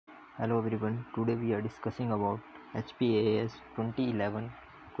Hello everyone, today we are discussing about HPAS 2011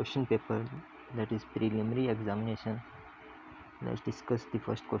 question paper, that is preliminary examination. Let's discuss the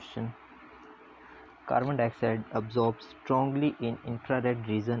first question. Carbon dioxide absorbs strongly in infrared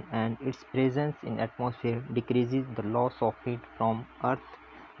region and its presence in atmosphere decreases the loss of heat from earth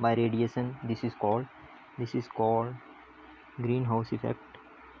by radiation. This is called greenhouse effect.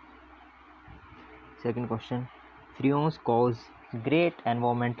 Second question. Freons cause great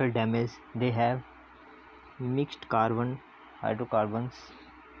environmental damage. They have mixed hydrocarbons.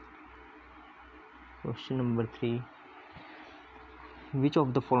 Question number 3. Which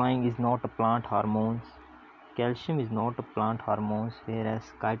of the following is not a plant hormone? Calcium is not a plant hormone,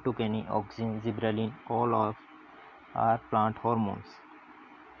 whereas cytokinin, oxygen, gibberellin, all of are plant hormones.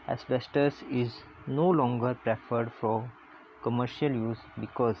 Asbestos is no longer preferred for commercial use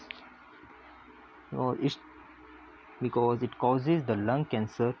because it causes the lung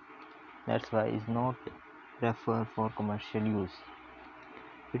cancer. That's why it's not preferred for commercial use.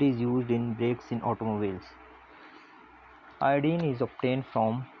 It is used in brakes in automobiles. Iodine is obtained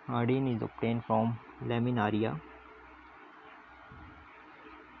from laminaria.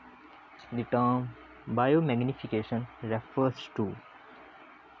 The term biomagnification refers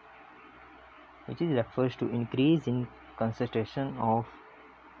to increase in concentration of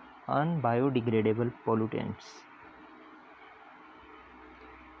unbiodegradable pollutants.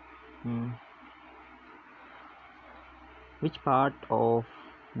 Which part of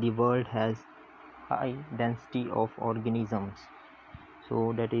the world has high density of organisms?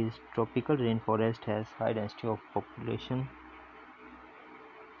 So that is tropical rainforest has high density of population.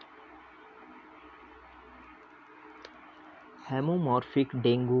 Hemomorphic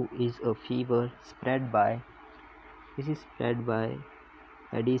dengue is a fever spread by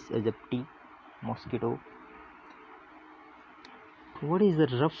Aedes aegypti mosquito. What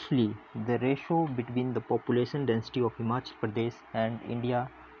is roughly the ratio between the population density of Himachal Pradesh and India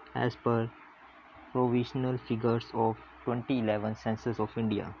as per provisional figures of 2011 census of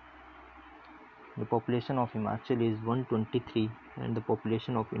India? The population of Himachal is 123 and the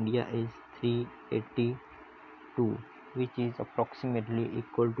population of India is 382, which is approximately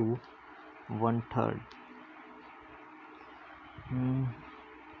equal to 1/3.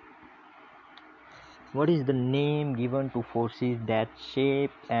 What is the name given to forces that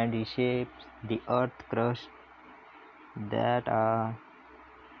shape and reshape the earth crust? That are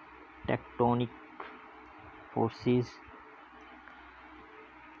tectonic forces.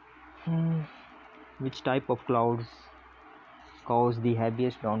 Which type of clouds cause the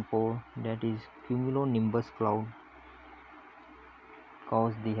heaviest downpour? That is cumulonimbus cloud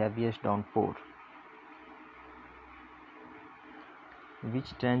cause the heaviest downpour. Which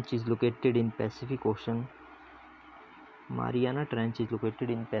trench is located in Pacific Ocean? Mariana Trench is located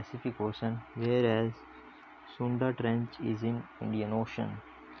in Pacific Ocean, whereas Sunda Trench is in Indian Ocean.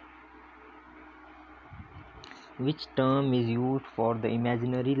 Which term is used for the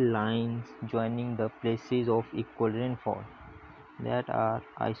imaginary lines joining the places of equal rainfall? That are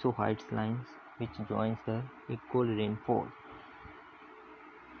isohyets lines, which joins the equal rainfall.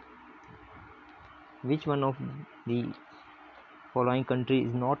 Which one of the following country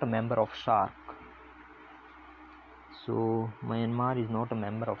is not a member of SAARC? So Myanmar is not a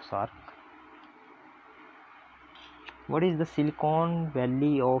member of SAARC. What is the Silicon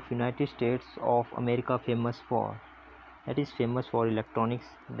Valley of United States of America famous for? That is famous for electronics.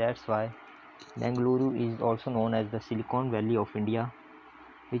 That's why Bengaluru is also known as the Silicon Valley of India,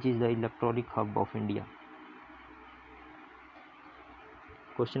 which is the electronic hub of India.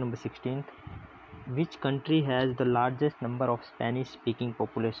 Question number 16. Which country has the largest number of Spanish speaking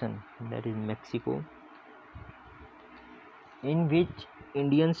population? That is Mexico. In which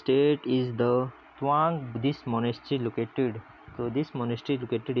Indian state is the Twang Buddhist monastery located? So this monastery is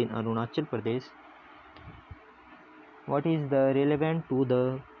located in Arunachal Pradesh. What is the relevant to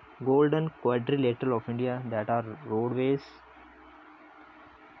the golden quadrilateral of India? That are roadways.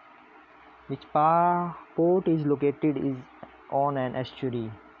 Which port is located on an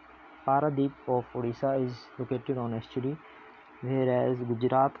estuary? Paradeep of Odisha is located on estuary, whereas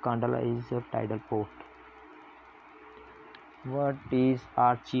Gujarat Kandala is a tidal port. What is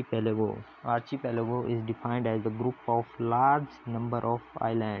archipelago? Archipelago is defined as the group of large number of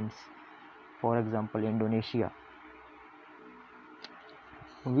islands, for example Indonesia.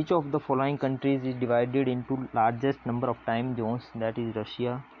 Which of the following countries is divided into largest number of time zones? That is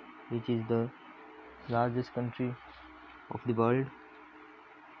Russia, which is the largest country of the world.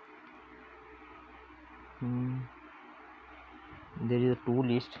 There is a 2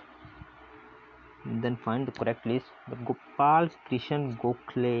 list. Then find the correct list. The Gopal Krishan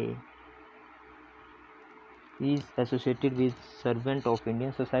Gokhale is associated with servant of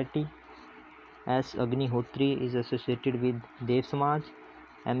Indian society. S. Agnihotri is associated with Dev Samaj.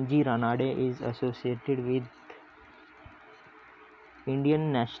 M.G. Ranade is associated with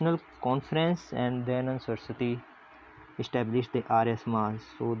Indian National Conference, and Dayanand Saraswati established the Arya Samaj.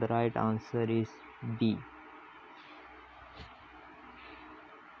 So the right answer is B.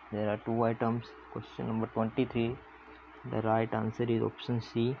 There are two items. Question number 23. The right answer is option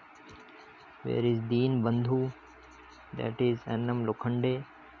C. Where is Deen Bandhu? That is N.M. Lokhande.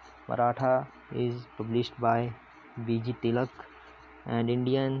 Maratha is published by B.G. Tilak, and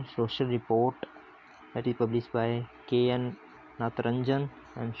Indian Social Report, that is published by K.N. Natharanjan,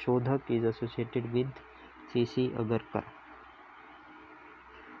 and Shodhak is associated with C.C. Agarkar.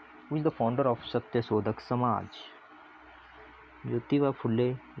 Who is the founder of Satya Sodhak Samaj? Jyotiba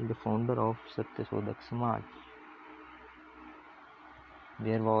Phule is the founder of Satya Sodhak Samaj.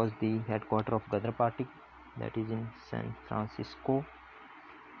 Where was the headquarters of Ghadar Party? That is in San Francisco.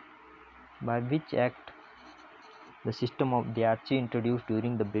 By which act the system of Dyachi introduced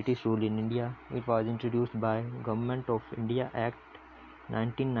during the British rule in India? It was introduced by Government of India Act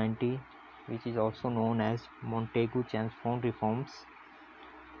 1990, which is also known as Montagu-Chelmsford Reforms.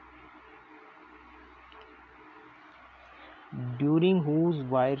 During whose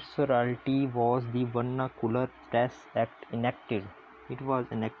viceroyalty was the Vernacular Press Act enacted? It was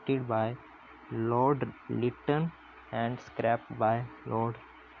enacted by Lord Lytton and scrapped by Lord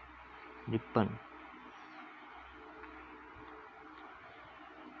Ripon.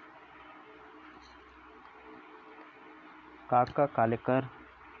 Kaka Kalekar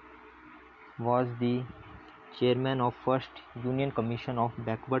was the chairman of first Union Commission of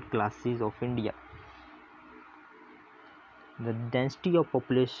Backward Classes of India. The density of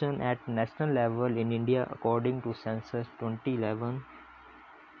population at national level in India according to census 2011,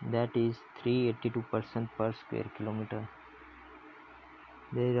 that is 382 persons per square kilometer.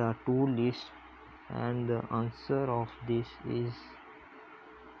 There are two lists, and the answer of this is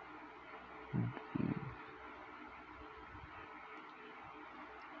B.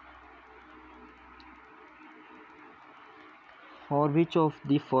 For which of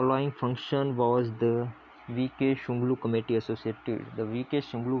the following function was the V.K. Shunglu Committee associated? The V.K.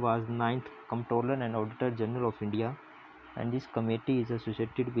 Shunglu was 9th Comptroller and Auditor General of India, and this committee is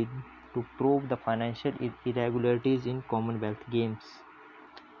associated with to probe the financial irregularities in Commonwealth Games.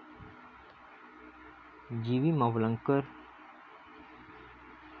 G.V. Mavlankar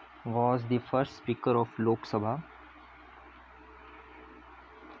was the first Speaker of Lok Sabha.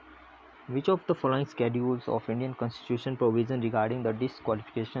 Which of the following schedules of Indian Constitution provision regarding the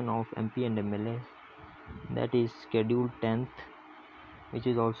disqualification of MP and MLA? That is Schedule 10th, which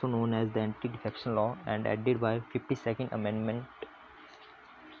is also known as the Anti-Defection Law, and added by 52nd Amendment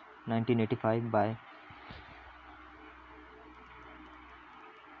 1985 by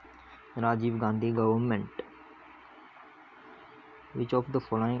Rajiv Gandhi government. Which of the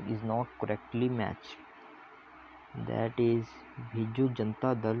following is not correctly matched? That is Biju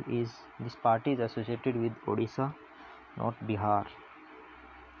Janata Dal this party is associated with Odisha, not Bihar.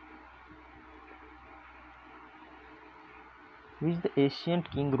 Which the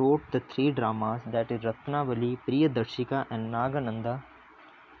ancient king wrote the three dramas, that is Ratnavali, Priyadarshika and Nagananda.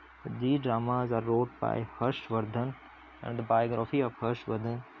 These dramas are wrote by Harshvardhan, and the biography of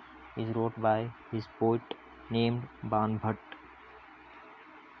Harshvardhan is wrote by his poet named Ban Bhatt.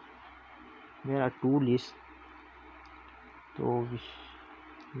 There are two lists. So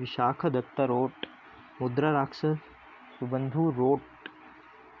Vishakha Datta wrote Mudra Rakshas, Subandhu wrote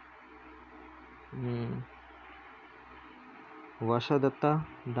Vashadatta,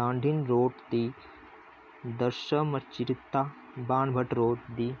 Dandin wrote the Darshamacharita, Ban Bhatt wrote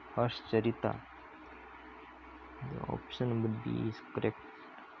the Harshcharita. The option number B is correct.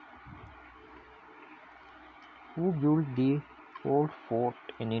 Who built the old fort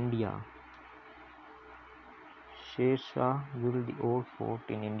in India? Sher Shah built the old fort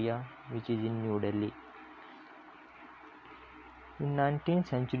in India, which is in New Delhi. In 19th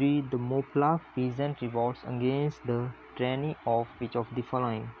century, the Mopla peasant revolts against the tyranny of which of the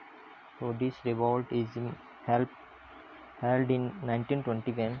following? So this revolt is held in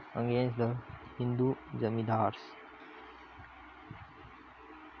 1921 against the Hindu zamindars.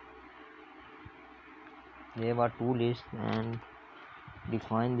 There were two lists, and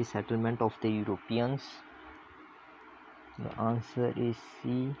define the settlement of the Europeans. The answer is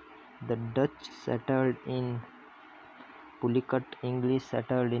C. The Dutch settled in Pulicat, English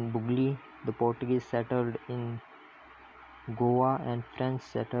settled in Bugli, the Portuguese settled in Goa, and French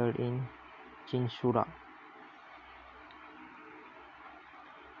settled in Chinchura.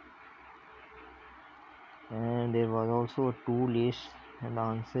 And and there was also a two list, and the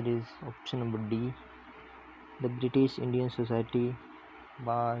answer is option number D. The British Indian Society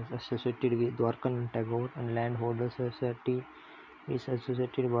was associated with Dwarkan Tagore, and Landholder Society is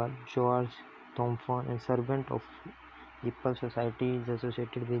associated with George Thompson, and Servant of People Society is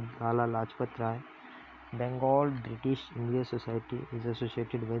associated with Lala Lajpat Rai. Bengal British India Society is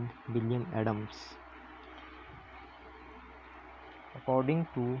associated with William Adams. According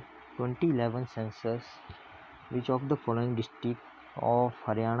to 2011 census, which of the following districts of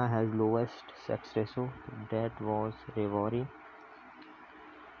Haryana has lowest sex ratio? That was Rewari.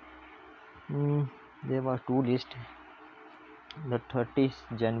 There were two lists. The 30th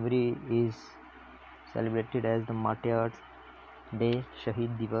January is celebrated as the Martyrs' Day,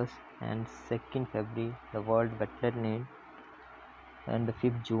 Shahid Divas, and 2nd February the World Veterinary, and the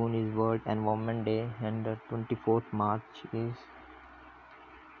 5th June is World Environment Day, and the 24th March is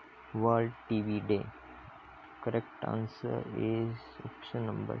World TV Day. Correct answer is option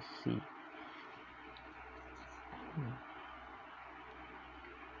number C.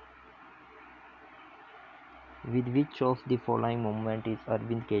 With which of the following movement is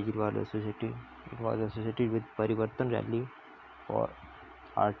Arvind Kejriwal associated? It was associated with Parivartan Rally for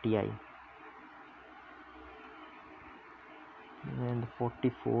RTI. And the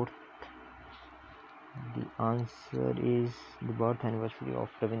 44th, the answer is the birth anniversary of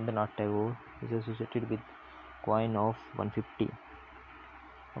Rabindranath Tagore is associated with coin of 150.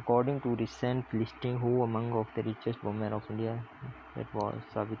 According to recent listing, who among of the richest women of India? That was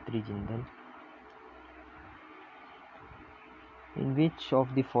Savitri Jindal. In which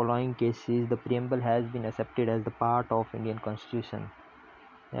of the following cases the preamble has been accepted as the part of Indian Constitution?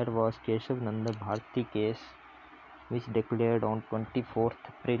 That was Keshav Nanda Bharti case, which declared on 24th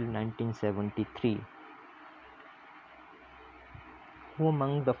April 1973. Who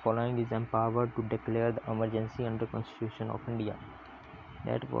among the following is empowered to declare the emergency under Constitution of India?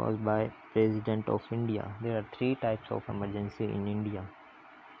 That was by President of India. There are three types of emergency in India.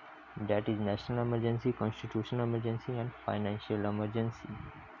 That is national emergency, constitutional emergency, and financial emergency.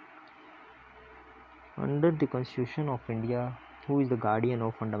 Under the Constitution of India, who is the guardian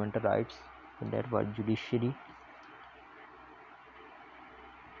of fundamental rights? That was judiciary.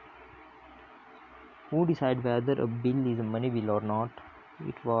 Who decide whether a bill is a money bill or not?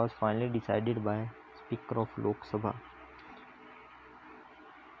 It was finally decided by Speaker of Lok Sabha.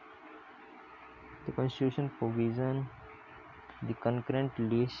 The Constitution provision, the concurrent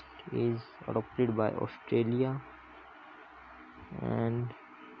list is adopted by Australia, and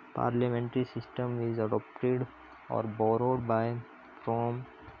parliamentary system is adopted or borrowed from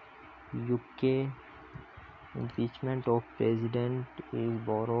UK. Impeachment of president is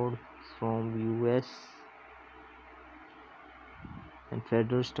borrowed from US, and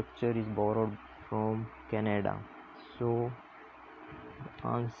federal structure is borrowed from Canada. So the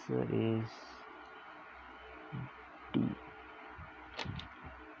answer is